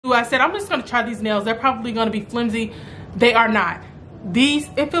I said, I'm just gonna try these nails. They're probably gonna be flimsy. They are not. These,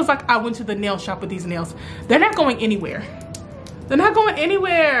 it feels like I went to the nail shop with these nails. They're not going anywhere. They're not going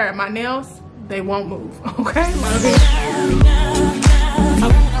anywhere. My nails, they won't move, okay?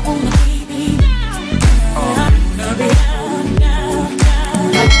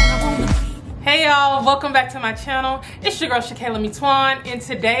 Hey y'all, welcome back to my channel. It's your girl Shakayla Mitwan, and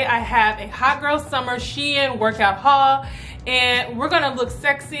today I have a Hot Girl Summer SHEIN workout haul, and we're gonna look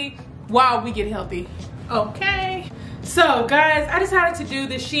sexy while we get healthy, okay? So guys, I decided to do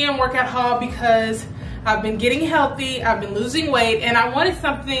this SHEIN workout haul because I've been getting healthy, I've been losing weight, and I wanted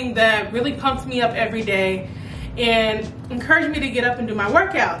something that really pumps me up every day and encouraged me to get up and do my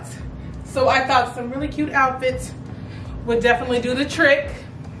workouts. So I thought some really cute outfits would definitely do the trick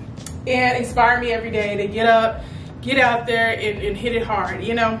and inspire me every day to get up, get out there and hit it hard,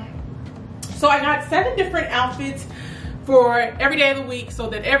 you know? So I got 7 different outfits for every day of the week so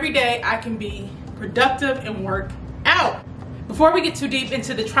that every day I can be productive and work out. Before we get too deep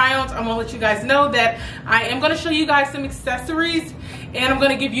into the try-ons, I'm gonna let you guys know that I am gonna show you guys some accessories, and I'm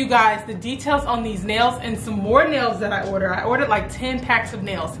gonna give you guys the details on these nails and some more nails that I ordered. I ordered like 10 packs of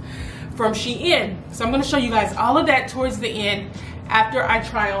nails from SHEIN. So I'm gonna show you guys all of that towards the end after I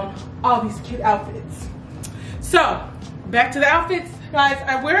try on all these cute outfits. So back to the outfits, guys.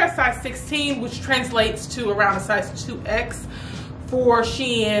 I wear a size 16, which translates to around a size 2X for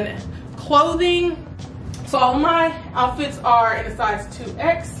SHEIN clothing. So all my outfits are in a size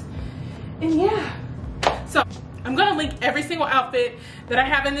 2X, and yeah. So I'm gonna link every single outfit that I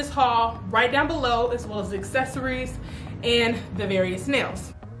have in this haul right down below, as well as the accessories and the various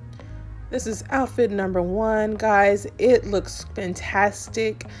nails. This is outfit number 1, guys. It looks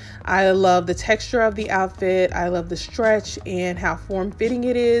fantastic. I love the texture of the outfit. I love the stretch and how form-fitting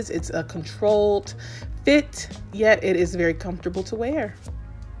it is. It's a controlled fit, yet it is very comfortable to wear.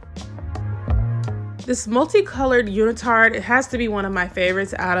 This multicolored unitard, it has to be one of my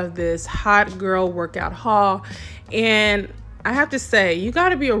favorites out of this Hot Girl workout haul. And I have to say, you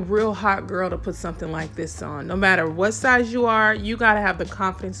gotta be a real hot girl to put something like this on. No matter what size you are, you gotta have the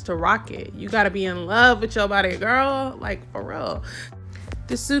confidence to rock it. You gotta be in love with your body, girl, like for real.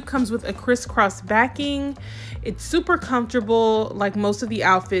 This suit comes with a crisscross backing. It's super comfortable, like most of the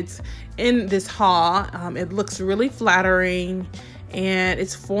outfits in this haul. It looks really flattering and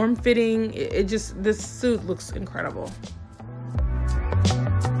it's form-fitting. This suit looks incredible.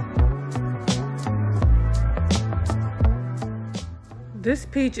 This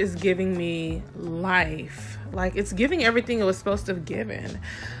peach is giving me life. Like, it's giving everything it was supposed to have given.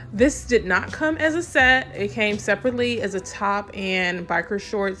 This did not come as a set. It came separately as a top and biker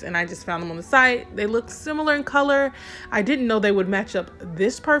shorts, and I just found them on the site. They look similar in color. I didn't know they would match up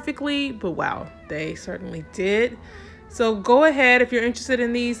this perfectly, but wow, they certainly did. So go ahead, if you're interested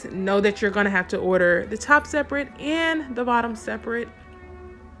in these, know that you're gonna have to order the top separate and the bottom separate.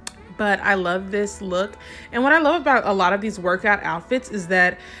 But I love this look. And what I love about a lot of these workout outfits is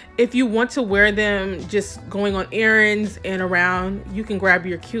that if you want to wear them just going on errands and around, you can grab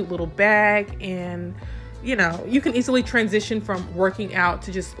your cute little bag and, you know, you can easily transition from working out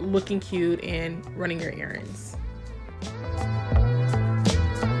to just looking cute and running your errands.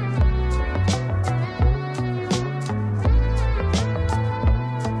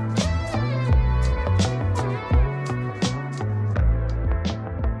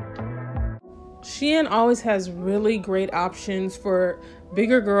 SHEIN always has really great options for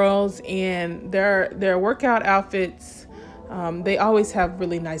bigger girls, and their workout outfits, they always have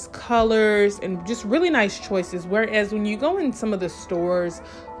really nice colors and just really nice choices. Whereas when you go in some of the stores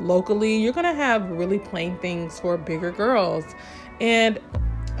locally, you're gonna have really plain things for bigger girls. And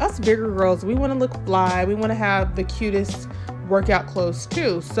us bigger girls, we wanna look fly. We wanna have the cutest workout clothes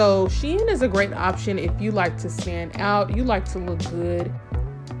too. So SHEIN is a great option if you like to stand out, you like to look good.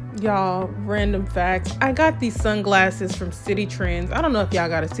 Y'all, random facts. I got these sunglasses from City Trends. I don't know if y'all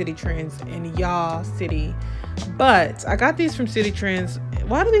got a City Trends in y'all city, but I got these from City Trends.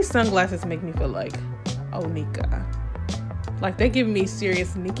 Why do these sunglasses make me feel like Onika? Like, they give me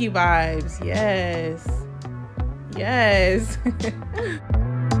serious Nicki vibes. Yes. Yes.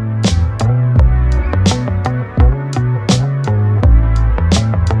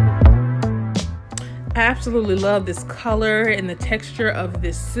 I absolutely love this color and the texture of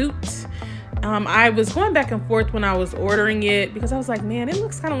this suit. I was going back and forth when I was ordering it because I was like, man, it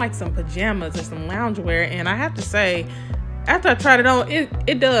looks kind of like some pajamas or some loungewear. And I have to say, after I tried it on,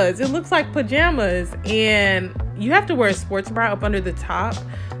 it does. It looks like pajamas, and you have to wear a sports bra up under the top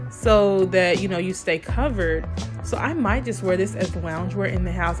so that, you know, you stay covered. So I might just wear this as loungewear in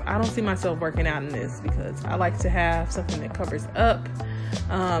the house. I don't see myself working out in this because I like to have something that covers up.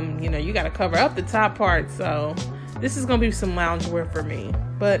 You know, you got to cover up the top part. So this is going to be some loungewear for me.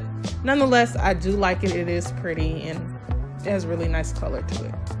 But nonetheless, I do like it. It is pretty and it has really nice color to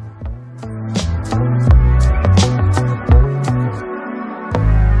it.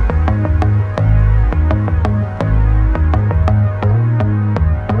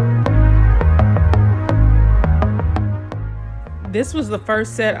 This was the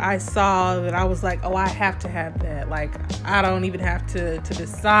first set I saw that I was like, oh, I have to have that. Like, I don't even have to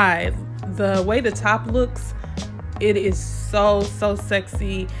decide. The way the top looks, it is so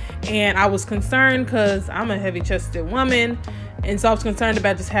sexy. And I was concerned because I'm a heavy-chested woman, and so I was concerned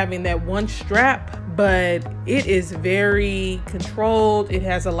about just having that one strap, but it is very controlled. It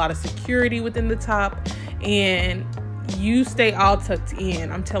has a lot of security within the top, and you stay all tucked in.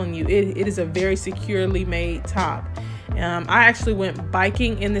 I'm telling you, it is a very securely made top. I actually went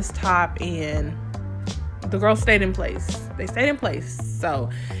biking in this top and the girls stayed in place. They stayed in place. So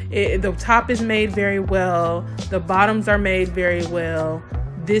the top is made very well. The bottoms are made very well.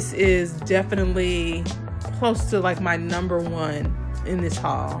 This is definitely close to like my #1 in this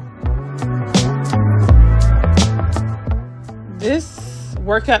haul. This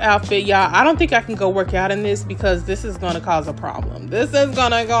workout outfit, y'all, I don't think I can go work out in this because this is going to cause a problem. This is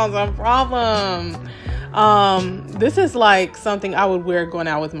going to cause a problem. This is like something I would wear going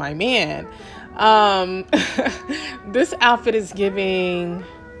out with my man. This outfit is giving,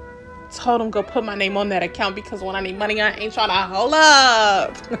 told him go put my name on that account because when I need money, I ain't trying to hold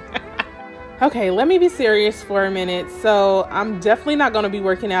up. Okay, let me be serious for a minute. So I'm definitely not going to be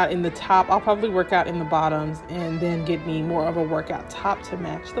working out in the top. I'll probably work out in the bottoms and then get me more of a workout top to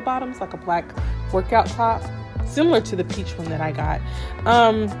match the bottoms, like a black workout top, similar to the peach one that I got.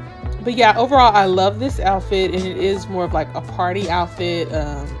 But yeah, overall, I love this outfit, and it is more of like a party outfit,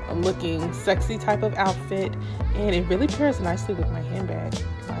 a looking sexy type of outfit, and it really pairs nicely with my handbag.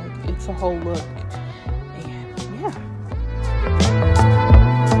 Like, it's a whole look, and yeah.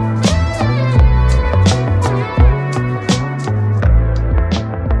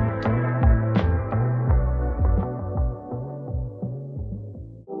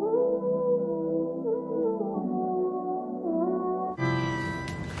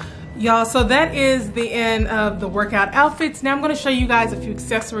 Y'all, so that is the end of the workout outfits. Now I'm going to show you guys a few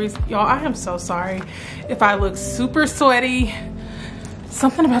accessories. Y'all, I am so sorry if I look super sweaty.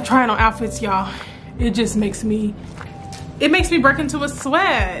 Something about trying on outfits, y'all, it just makes me, it makes me break into a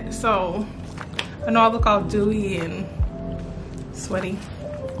sweat. So I know I look all dewy and sweaty.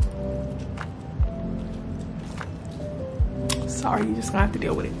 Sorry, you just gonna have to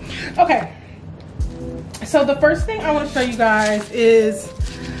deal with it. Okay, so the first thing I want to show you guys is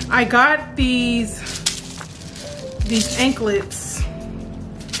I got these anklets,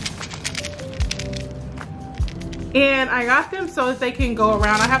 and I got them so that they can go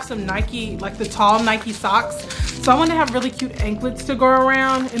around. I have some Nike, like the tall Nike socks, so I want to have really cute anklets to go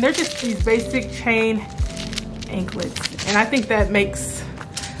around, and they're just these basic chain anklets, and I think that makes,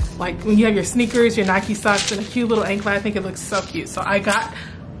 like, when you have your sneakers, your Nike socks, and a cute little anklet, I think it looks so cute. So I got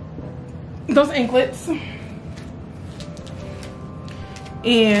those anklets.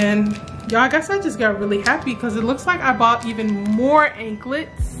 And y'all, I guess I just got really happy because it looks like I bought even more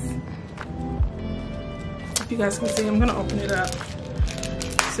anklets. If you guys can see, I'm gonna open it up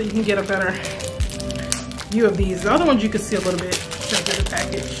so you can get a better view of these. The other ones you can see a little bit in the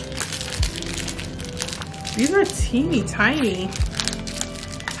package. These are teeny tiny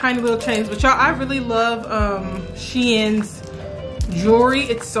little chains, but y'all, I really love Shein's jewelry.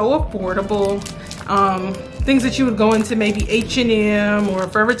 It's so affordable. Things that you would go into maybe H&M or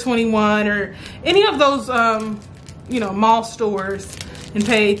Forever 21 or any of those, you know, mall stores and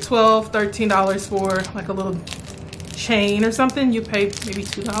pay $12, $13 for like a little chain or something. You pay maybe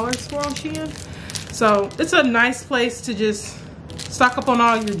 $2 for on Shein. So it's a nice place to just stock up on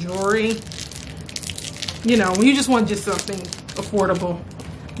all your jewelry. You know, when you just want just something affordable,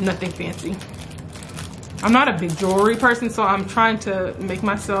 nothing fancy. I'm not a big jewelry person, so I'm trying to make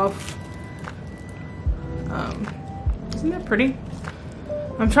myself, isn't that pretty?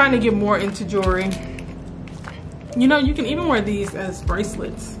 I'm trying to get more into jewelry. You know, you can even wear these as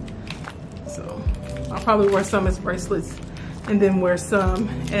bracelets. So I'll probably wear some as bracelets and then wear some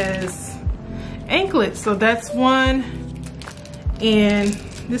as anklets. So that's one. And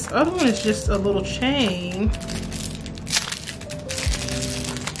this other one is just a little chain.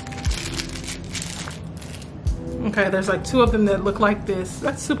 Okay, there's like two of them that look like this.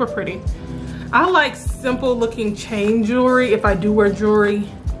 That's super pretty. I like simple looking chain jewelry if I do wear jewelry.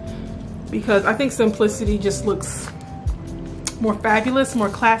 because I think simplicity just looks more fabulous, more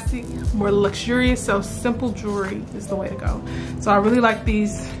classy, more luxurious. So simple jewelry is the way to go. So I really like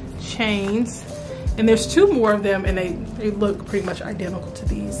these chains, and there's 2 more of them, and they look pretty much identical to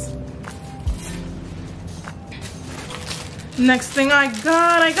these. Next thing I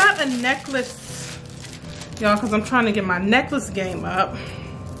got a necklace, y'all, because I'm trying to get my necklace game up.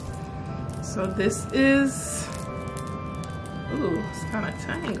 So this is, ooh, it's kind of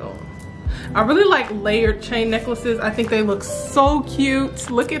tangled. I really like layered chain necklaces. I think they look so cute.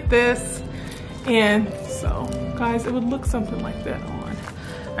 Look at this. And so, guys, it would look something like that on.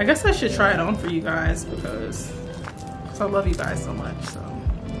 I guess I should try it on for you guys because I love you guys so much. So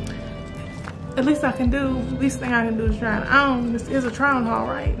at least I can do, least thing I can do is try it on. This is a try on haul,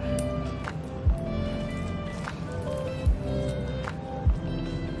 right?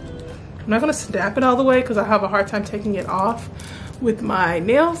 I'm not gonna snap it all the way because I have a hard time taking it off with my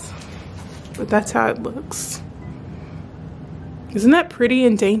nails, but that's how it looks. Isn't that pretty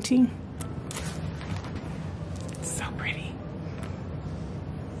and dainty? So pretty.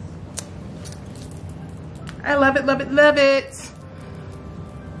 I love it, love it, love it.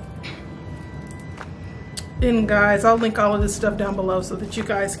 And guys, I'll link all of this stuff down below so that you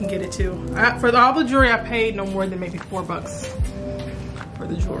guys can get it too. For all the jewelry, I paid no more than maybe $4 for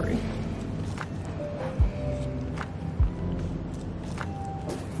the jewelry.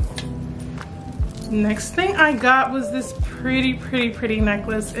 Next thing I got was this pretty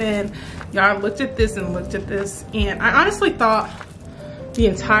necklace, and y'all looked at this and looked at this, and I honestly thought the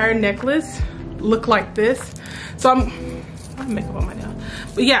entire necklace looked like this. So I have makeup on my nail,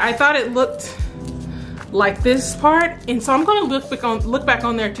 but yeah, I thought it looked like this part, and so I'm gonna look back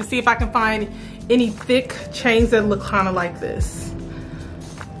on there to see if I can find any thick chains that look kind of like this,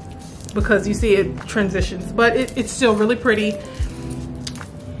 because you see it transitions, but it's still really pretty.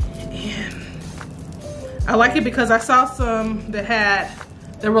 I like it because I saw some that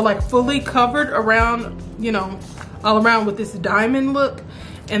were like fully covered around, you know, all around with this diamond look,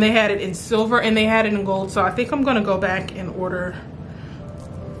 and they had it in silver and they had it in gold. So I think I'm gonna go back and order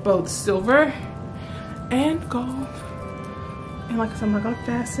both silver and gold. And like I said, I'm not gonna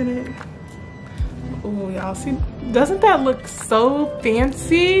fasten it. Oh, y'all see, doesn't that look so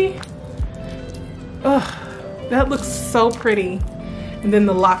fancy? Ugh, that looks so pretty. And then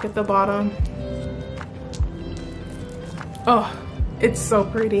the lock at the bottom. Oh, it's so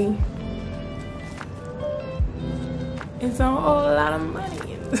pretty. It's a whole lot of money.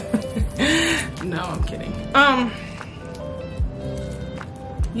 No, I'm kidding.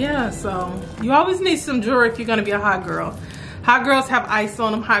 Yeah, so you always need some jewelry if you're gonna be a hot girl. Hot girls have ice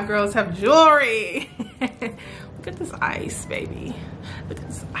on them. Hot girls have jewelry. Look at this ice, baby. Look at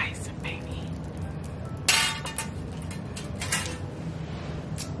this ice, baby.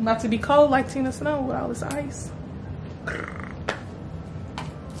 About to be cold like Tina Snow with all this ice.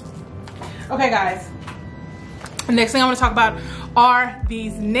 Okay, guys, the next thing I want to talk about are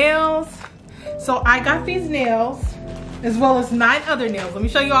these nails. So I got these nails as well as 9 other nails. Let me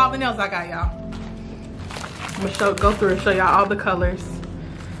show you all the nails I got, y'all. I'm gonna go through and show y'all all the colors.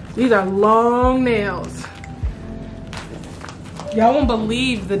 These are long nails. Y'all won't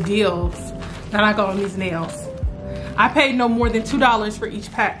believe the deals that I got on these nails. I paid no more than $2 for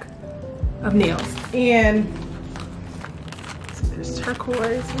each pack of nails. And there's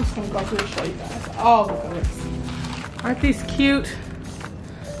turquoise. I'm just gonna go through and show you guys all the colors. Aren't these cute?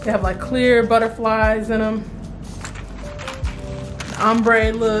 They have like clear butterflies in them.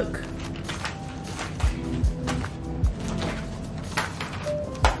 Ombre look.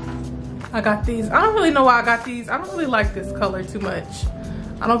 I got these. I don't really know why I got these. I don't really like this color too much.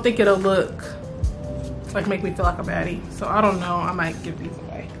 I don't think it'll look like make me feel like a baddie. So I don't know. I might give these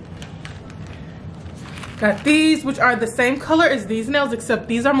away. Got these, which are the same color as these nails, except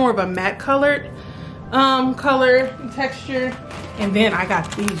these are more of a matte colored color and texture. And then I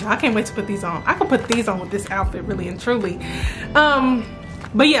got these. I can't wait to put these on. I can put these on with this outfit, really and truly.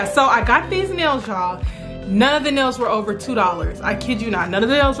 But yeah, so I got these nails, y'all. None of the nails were over $2. I kid you not. None of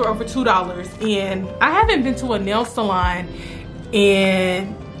the nails were over $2. And I haven't been to a nail salon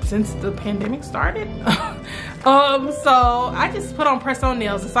since the pandemic started. So I just put on press-on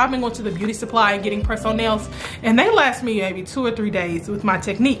nails. And so I've been going to the beauty supply and getting press-on nails, and they last me maybe 2 or 3 days with my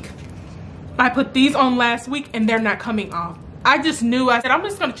technique. I put these on last week and they're not coming off. I just knew. I said, I'm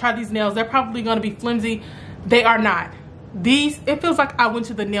just gonna try these nails. They're probably gonna be flimsy. They are not. These, it feels like I went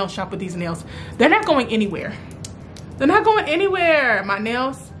to the nail shop with these nails. They're not going anywhere. They're not going anywhere. My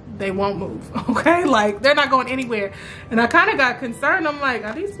nails, they won't move, okay? Like, they're not going anywhere. And I kind of got concerned. I'm like,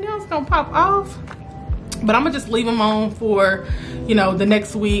 are these nails gonna pop off? But I'm gonna just leave them on for, you know, the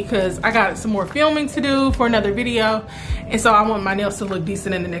next week because I got some more filming to do for another video. And so I want my nails to look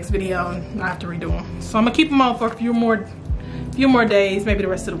decent in the next video and not have to redo them. So I'm gonna keep them on for a few more days, maybe the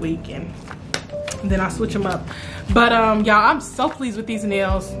rest of the week, and then I'll switch them up. But y'all, I'm so pleased with these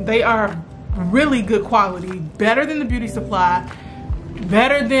nails. They are really good quality, better than the beauty supply,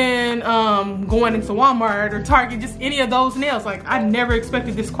 better than going into Walmart or Target, just any of those nails. Like, I never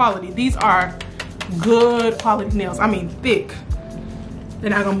expected this quality. These are good quality nails. I mean, thick. They're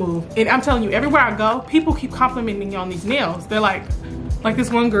not gonna move. And I'm telling you, everywhere I go, people keep complimenting me on these nails. They're like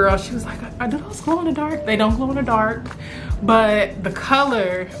this one girl, she was like, do those glow in the dark? They don't glow in the dark, but the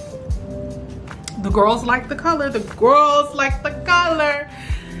color, the girls like the color. The girls like the color.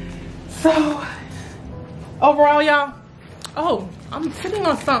 So overall, y'all, oh, I'm sitting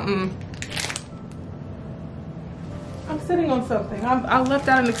on something. I left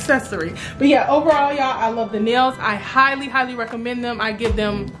out an accessory. But yeah, overall, y'all, I love the nails. I highly, highly recommend them. I give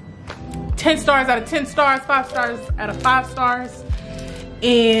them 10 stars out of 10 stars, 5 stars out of 5 stars.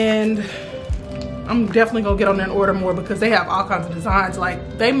 And I'm definitely gonna get on there and order more because they have all kinds of designs.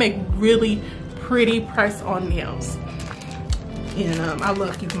 Like, they make really pretty press on nails. And I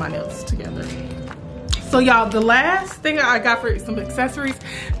love keeping my nails together. So y'all, the last thing I got for some accessories,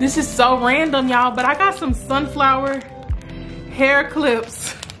 this is so random, y'all, but I got some sunflower hair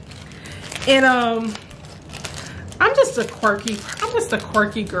clips. And I'm just a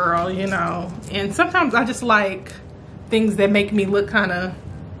quirky girl, you know. And sometimes I just like things that make me look kind of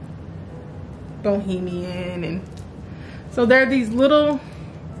bohemian. And so there are these little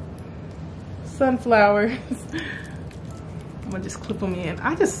sunflowers. I'm gonna just clip them in.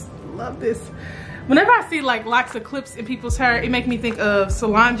 I just love this. Whenever I see like lots of clips in people's hair, it makes me think of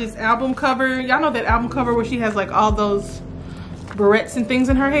Solange's album cover. Y'all know that album cover where she has like all those barrettes and things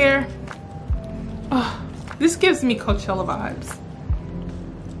in her hair? Oh, this gives me Coachella vibes.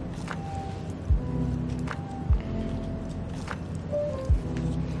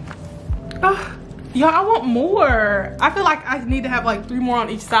 Oh, y'all, I want more. I feel like I need to have like 3 more on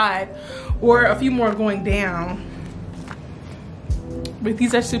each side or a few more going down. But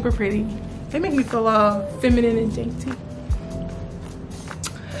these are super pretty. They make me feel all feminine and dainty.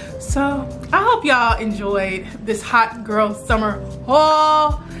 So I hope y'all enjoyed this hot girl summer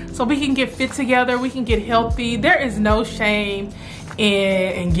haul, so we can get fit together, we can get healthy. There is no shame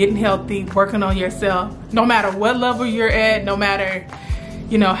in getting healthy, working on yourself, no matter what level you're at, no matter,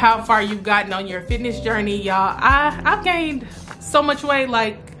 you know, how far you've gotten on your fitness journey. Y'all, I've gained so much weight.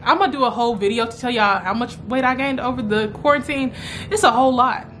 Like, I'm gonna do a whole video to tell y'all how much weight I gained over the quarantine. It's a whole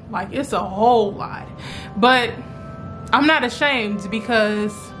lot. Like, it's a whole lot. But I'm not ashamed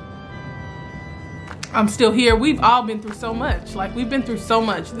because I'm still here. We've all been through so much. Like, we've been through so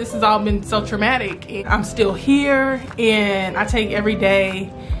much. This has all been so traumatic. And I'm still here, and I take every day,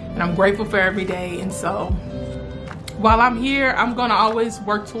 and I'm grateful for every day. And so while I'm here, I'm gonna always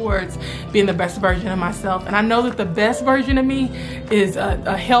work towards being the best version of myself. And I know that the best version of me is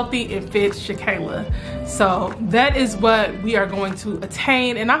a healthy and fit Shakayla. So that is what we are going to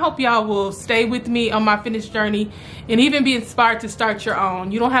attain. And I hope y'all will stay with me on my fitness journey and even be inspired to start your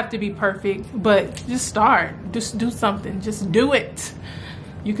own. You don't have to be perfect, but just start. Just do something. Just do it.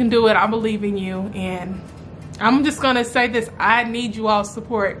 You can do it. I believe in you. And I'm just gonna say this, I need you all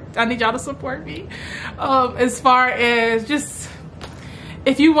support. I need y'all to support me. As far as just,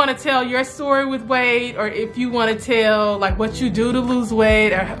 if you wanna tell your story with weight, or if you wanna tell like what you do to lose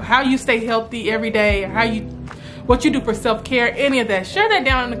weight, or how you stay healthy every day, or what you do for self-care, any of that, share that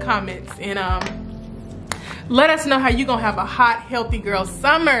down in the comments. And let us know how you gonna have a hot, healthy girl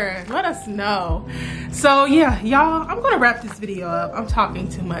summer. Let us know. So yeah, y'all, I'm gonna wrap this video up. I'm talking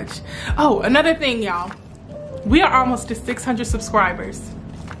too much. Oh, another thing, y'all. We are almost to 600 subscribers.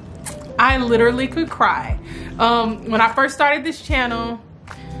 I literally could cry. When I first started this channel,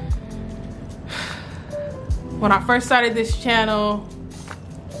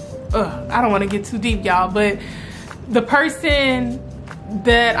 I don't want to get too deep, y'all, but the person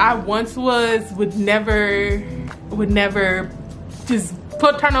that I once was would never just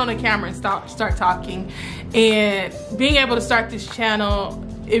turn on the camera and start talking. And being able to start this channel,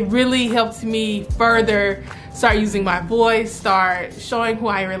 it really helped me further start using my voice, start showing who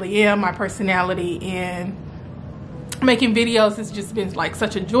I really am, my personality. And making videos has just been like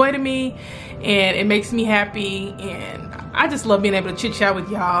such a joy to me, and it makes me happy. And I just love being able to chit chat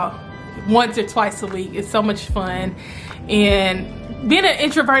with y'all once or twice a week. It's so much fun. And being an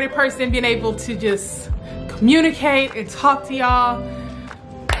introverted person, being able to just communicate and talk to y'all,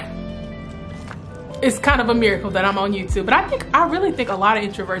 it's kind of a miracle that I'm on YouTube. But I really think a lot of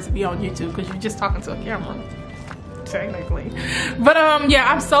introverts be on YouTube because you're just talking to a camera, technically. But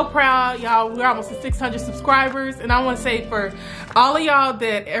yeah, I'm so proud, y'all. We're almost at 600 subscribers, and I want to say for all of y'all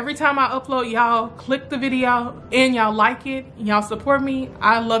that every time I upload, y'all click the video and y'all like it, and y'all support me.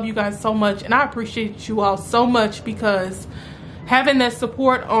 I love you guys so much, and I appreciate you all so much, because having that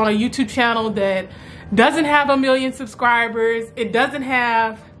support on a YouTube channel that doesn't have 1 million subscribers, it doesn't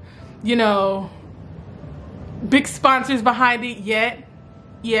have, you know, big sponsors behind it yet,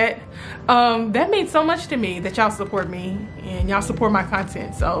 that means so much to me, that y'all support me and y'all support my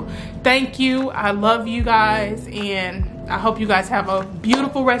content. So thank you. I love you guys, and I hope you guys have a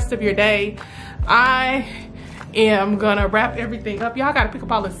beautiful rest of your day. I am gonna wrap everything up. Y'all gotta pick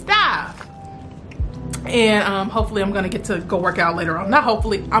up all the stuff, and hopefully I'm gonna get to go work out later on. Not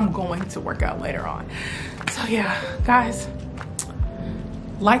hopefully, I'm going to work out later on. So yeah, guys,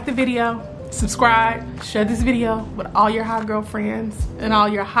 like the video, subscribe, share this video with all your hot girl friends and all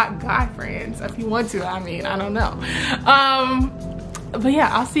your hot guy friends if you want to. I mean, I don't know. But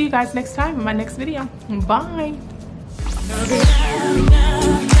yeah, I'll see you guys next time in my next video. Bye.